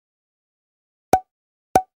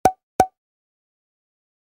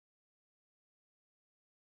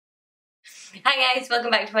Hi guys,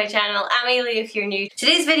 welcome back to my channel. I'm Ailey if you're new.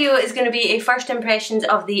 Today's video is going to be a first impressions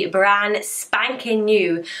of the brand spanking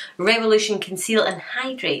new Revolution Conceal and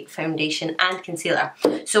Hydrate foundation and concealer.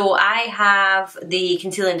 So I have the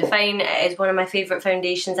Conceal and Define. It is one of my favourite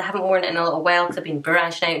foundations. I haven't worn it in a little while because I've been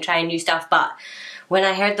branching out and trying new stuff, but when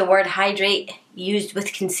I heard the word Hydrate used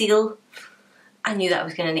with conceal, I knew that I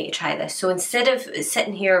was going to need to try this. So instead of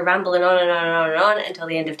sitting here rambling on and on and on and on until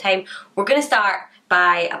the end of time, we're going to start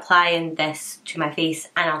by applying this to my face,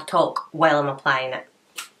 and I'll talk while I'm applying it.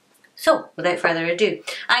 So, without further ado,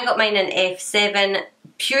 I got mine in F7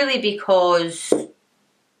 purely because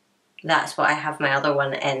that's what I have my other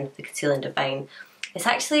one in, the Conceal and Define. It's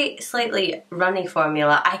actually a slightly runny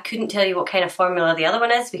formula. I couldn't tell you what kind of formula the other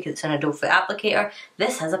one is because it's an doe foot applicator.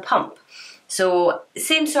 This has a pump. So,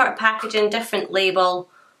 same sort of packaging, different label,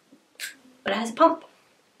 but it has a pump.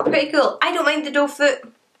 Pretty cool. I don't mind the doe foot,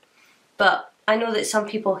 but I know that some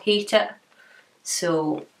people hate it,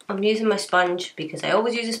 so I'm using my sponge because I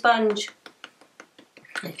always use a sponge.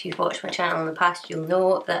 If you've watched my channel in the past, you'll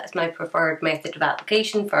know that's my preferred method of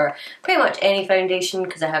application for pretty much any foundation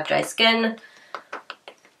because I have dry skin.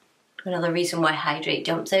 Another reason why Hydrate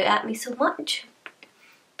jumps out at me so much.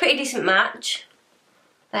 Pretty decent match.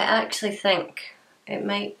 I actually think it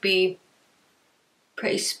might be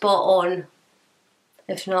pretty spot on,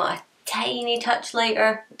 if not a tiny touch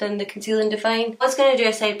lighter than the Conceal and Define. I was going to do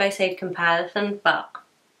a side-by-side comparison, but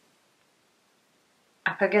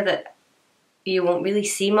I figure that you won't really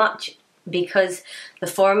see much because the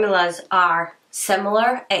formulas are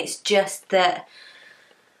similar. It's just that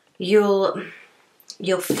you'll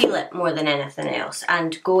feel it more than anything else.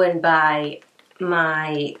 And going by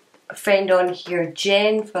my friend on here,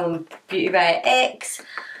 Jen from Beauty by X,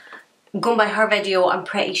 going by her video, I'm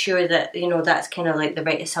pretty sure that, you know, that's kind of like the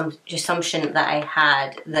right assumption that I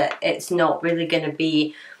had, that it's not really going to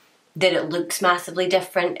be that it looks massively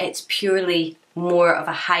different. It's purely more of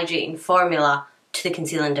a hydrating formula to the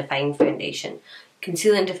Conceal and Define foundation.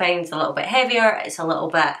 Conceal and Define is a little bit heavier, it's a little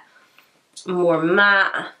bit more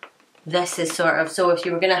matte. This is sort of, so if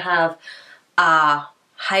you were going to have a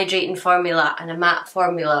hydrating formula and a matte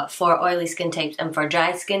formula for oily skin types and for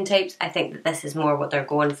dry skin types, I think that this is more what they're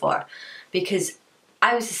going for, because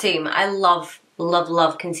I was the same. I love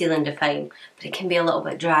Conceal and Define, but it can be a little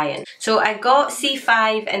bit drying. So I got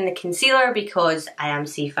C5 in the concealer because I am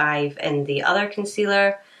C5 in the other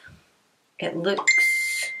concealer. It looks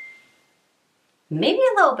maybe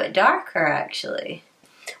a little bit darker actually.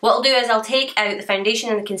 What I'll do is I'll take out the foundation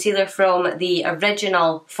and the concealer from the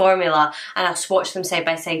original formula and I'll swatch them side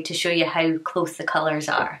by side to show you how close the colours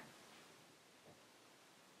are.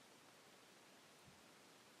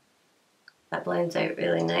 That blends out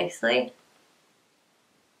really nicely.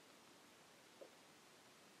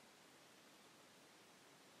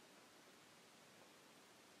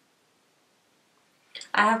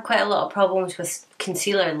 I have quite a lot of problems with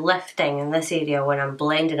concealer lifting in this area when I'm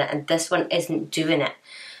blending it, and this one isn't doing it.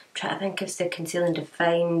 I'm trying to think if the Conceal and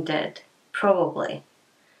Define did. Probably.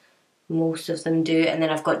 Most of them do, and then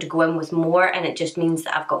I've got to go in with more, and it just means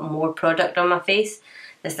that I've got more product on my face.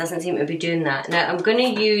 This doesn't seem to be doing that. Now I'm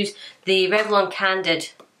going to use the Revlon Candid,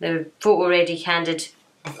 the Photo Ready Candid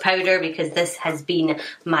powder, because this has been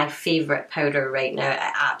my favourite powder right now.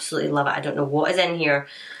 I absolutely love it. I don't know what is in here,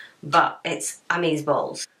 but it's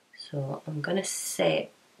amazeballs. So I'm going to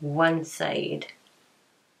set one side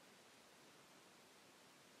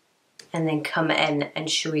and then come in and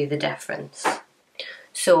show you the difference.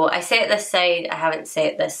 So I set this side, I haven't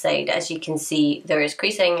set this side. As you can see, there is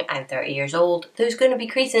creasing. I'm 30 years old. There's going to be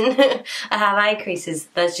creasing. I have eye creases.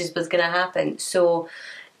 That's just what's going to happen. So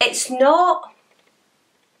it's not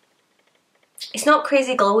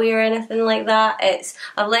crazy glowy or anything like that.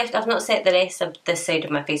 I've not set the rest of this side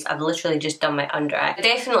of my face. I've literally just done my under eye. I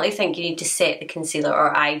definitely think you need to set the concealer,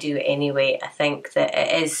 or I do anyway. I think that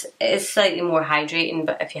it is slightly more hydrating,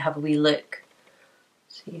 but if you have a wee look,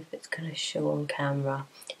 see if it's going to show on camera.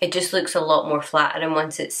 It just looks a lot more flatter, and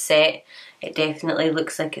once it's set, it definitely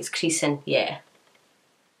looks like it's creasing. Yeah,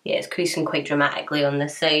 it's creasing quite dramatically on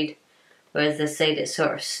this side, whereas this side it's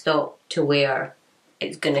sort of stopped to where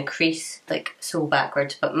it's going to crease like so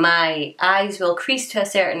backwards. But my eyes will crease to a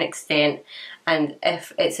certain extent, and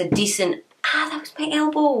if it's a decent, that was my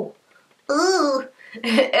elbow. Ooh. Once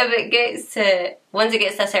it gets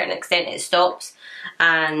to a certain extent, it stops,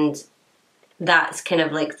 and that's kind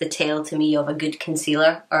of like the tell to me of a good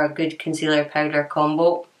concealer or a good concealer powder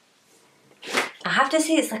combo. I have to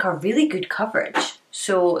say it's like a really good coverage.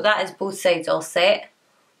 So that is both sides all set.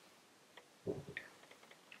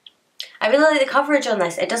 I really like the coverage on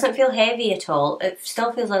this. It doesn't feel heavy at all. It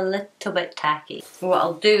still feels a little bit tacky. What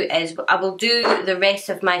I'll do is I will do the rest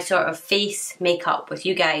of my sort of face makeup with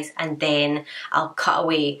you guys, and then I'll cut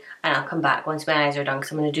away and I'll come back once my eyes are done,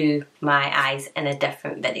 because I'm going to do my eyes in a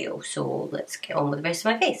different video. So let's get on with the rest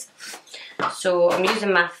of my face. So I'm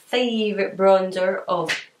using my favourite bronzer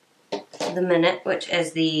of the minute, which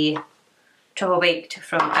is the Trouble Baked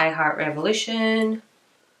from Revolution.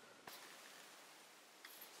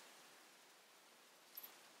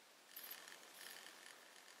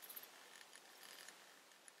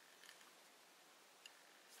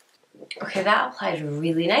 Okay, that applies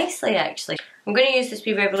really nicely actually. I'm going to use this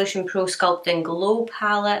Revolution Pro Sculpting Glow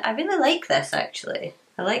palette. I really like this actually.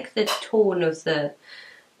 I like the tone of the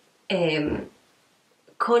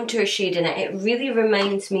contour shade in it. It really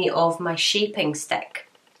reminds me of my shaping stick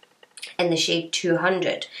in the shade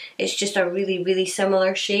 200. It's just a really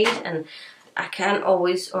similar shade, and I can't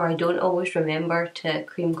always, or I don't always remember to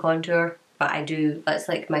cream contour, but I do. That's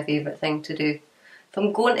like my favourite thing to do. If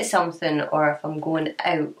I'm going to something, or if I'm going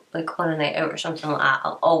out, like on a night out or something like that,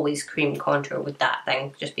 I'll always cream contour with that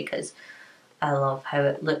thing, just because I love how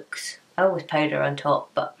it looks. I always powder on top,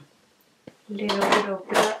 but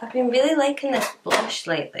I've been really liking this blush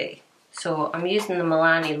lately. So I'm using the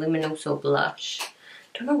Milani Luminoso blush.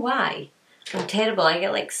 Don't know why. I'm terrible. I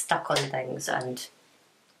get like stuck on things and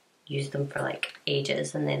use them for like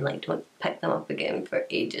ages, and then like don't pick them up again for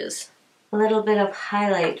ages. A little bit of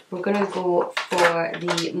highlight. We're gonna go for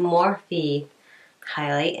the Morphe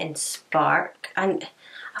highlight in Spark, and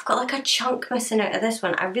I've got like a chunk missing out of this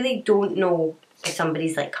one. I really don't know if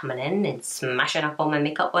somebody's like coming in and smashing up all my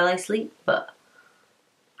makeup while I sleep, but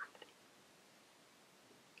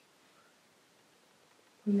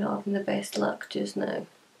I'm not having the best luck just now.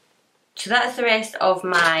 So that's the rest of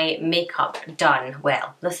my makeup done.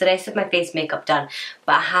 Well, that's the rest of my face makeup done,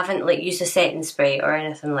 but I haven't like used a setting spray or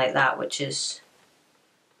anything like that, which is,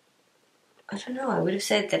 I don't know, I would have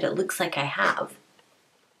said that it looks like I have.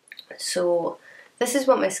 So this is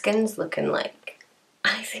what my skin's looking like.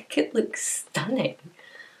 I think it looks stunning.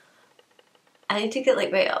 I need to get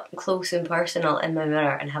like right up close and personal in my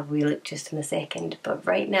mirror and have a wee look just in a second, but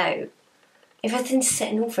right now everything's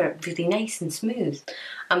sitting over it really nice and smooth.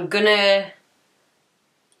 I'm gonna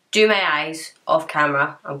do my eyes off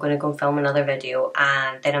camera. I'm gonna go and film another video,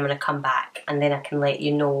 and then I'm gonna come back, and then I can let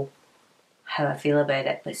you know how I feel about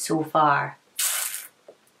it. But so far,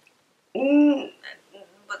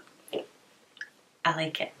 I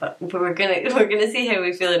like it, but we're gonna see how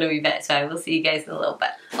we feel in a wee bit, so I will see you guys in a little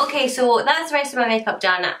bit. Okay, so that's the rest of my makeup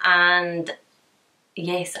done, and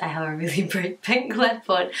yes, I have a really bright pink lip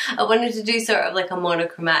on. I wanted to do sort of like a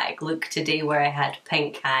monochromatic look today where I had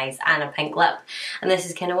pink eyes and a pink lip, and this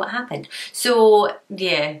is kind of what happened. So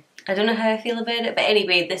yeah, I don't know how I feel about it, but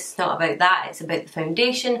anyway, this is not about that, it's about the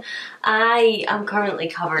foundation. I am currently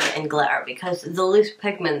covered in glitter because the loose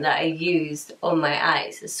pigment that I used on my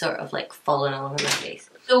eyes is sort of like falling all over my face.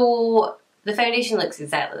 So the foundation looks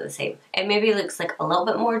exactly the same. It maybe looks like a little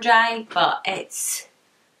bit more dry, but it's,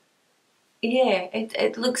 yeah,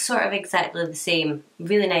 it looks sort of exactly the same.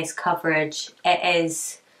 Really nice coverage. It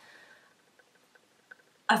is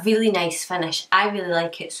a really nice finish. I really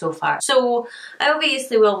like it so far. So I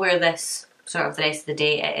obviously will wear this sort of the rest of the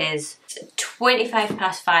day. It is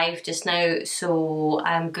 5:25 just now, so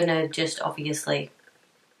I'm gonna just obviously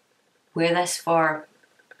wear this for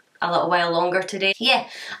a little while longer today. Yeah,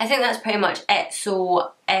 I think that's pretty much it.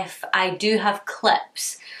 So if I do have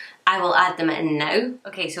clips, I will add them in now.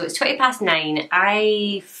 Okay, so it's 9:20.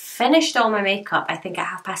 I finished all my makeup, I think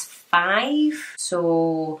at 5:30.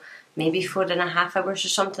 So maybe 4.5 hours or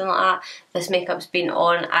something like that. This makeup's been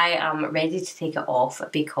on. I am ready to take it off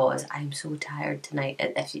because I'm so tired tonight,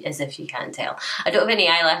 as if you can't tell. I don't have any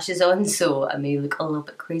eyelashes on, so I may look a little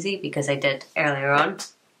bit crazy because I did earlier on.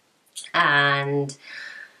 And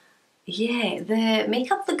yeah, the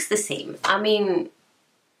makeup looks the same. I mean,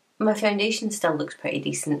 my foundation still looks pretty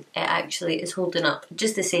decent. It actually is holding up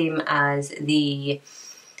just the same as the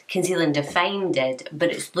Conceal and Define did,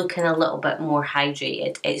 but it's looking a little bit more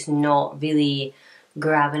hydrated. It's not really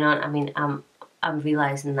grabbing on. I mean, I'm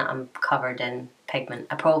realising that I'm covered in pigment.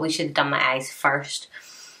 I probably should have done my eyes first,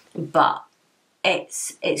 but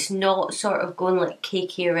it's not sort of going like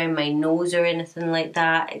cakey around my nose or anything like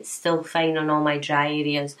that. It's still fine on all my dry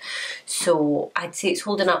areas. So I'd say it's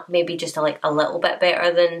holding up maybe just a little bit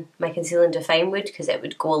better than my Conceal and Define would, because it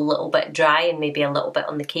would go a little bit dry and maybe a little bit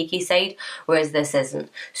on the cakey side, whereas this isn't.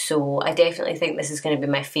 So I definitely think this is going to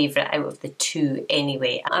be my favourite out of the two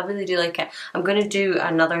anyway. I really do like it. I'm going to do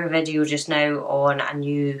another video just now on a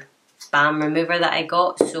new spam remover that I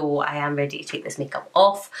got, so I am ready to take this makeup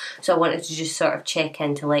off. So I wanted to just sort of check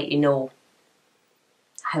in to let you know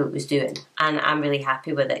how it was doing, and I'm really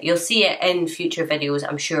happy with it. You'll see it in future videos.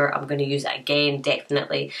 I'm sure I'm going to use it again,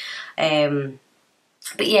 definitely.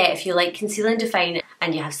 But yeah, if you like conceal and define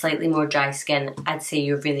and you have slightly more dry skin, I'd say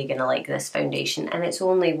you're really going to like this foundation. And it's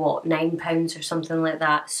only, what, £9 or something like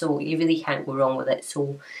that, so you really can't go wrong with it.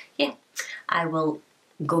 So yeah, I will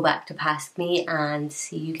go back to past me and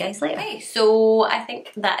see you guys later. Okay, so I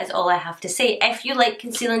think that is all I have to say. If you like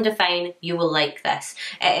conceal and define, you will like this.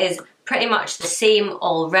 It is pretty much the same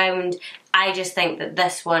all round. I just think that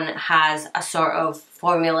this one has a sort of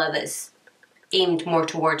formula that's aimed more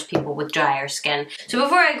towards people with drier skin. So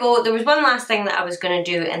before I go, there was one last thing that I was going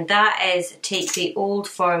to do, and that is take the old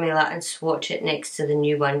formula and swatch it next to the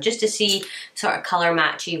new one, just to see sort of colour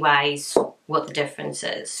matchy wise what the difference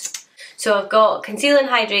is. So I've got Conceal and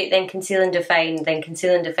Hydrate, then Conceal and Define, then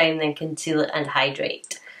Conceal and Define, then Conceal and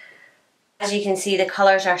Hydrate. As you can see, the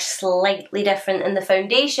colours are slightly different in the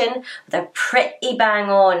foundation, but they're pretty bang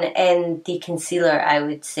on in the concealer, I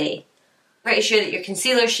would say. Pretty sure that your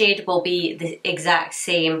concealer shade will be the exact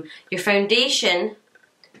same. Your foundation,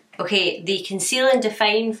 okay, the Conceal and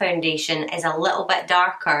Define foundation is a little bit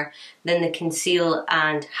darker than the Conceal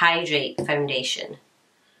and Hydrate foundation,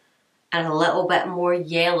 and a little bit more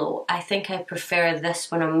yellow. I think I prefer this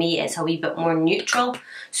one on me. It's a wee bit more neutral.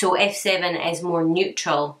 So F7 is more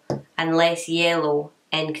neutral and less yellow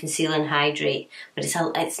in Conceal and Hydrate, but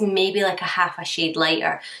it's maybe like a half a shade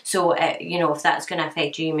lighter. So you know, if that's going to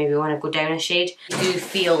affect you, you maybe want to go down a shade. They do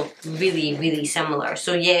feel really, really similar.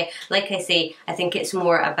 So yeah, like I say, I think it's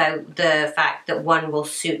more about the fact that one will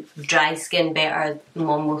suit dry skin better,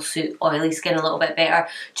 one will suit oily skin a little bit better,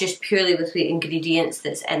 just purely with the ingredients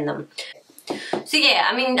that's in them. So yeah,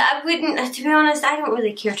 I mean, I wouldn't, to be honest, I don't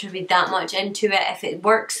really care to read that much into it. If it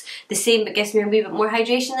works the same but gives me a wee bit more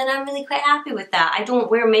hydration, then I'm really quite happy with that. I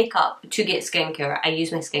don't wear makeup to get skincare. I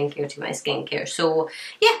use my skincare to my skincare. So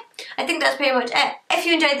yeah, I think that's pretty much it. If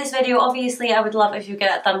you enjoyed this video, obviously I would love if you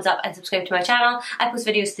get a thumbs up and subscribe to my channel. I post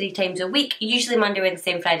videos 3 times a week, usually Monday,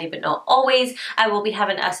 Wednesday and Friday, but not always. I will be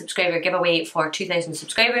having a subscriber giveaway for 2,000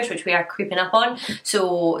 subscribers, which we are creeping up on.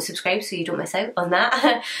 So subscribe so you don't miss out on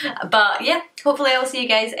that. But yeah, hopefully I will see you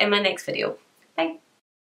guys in my next video. Bye.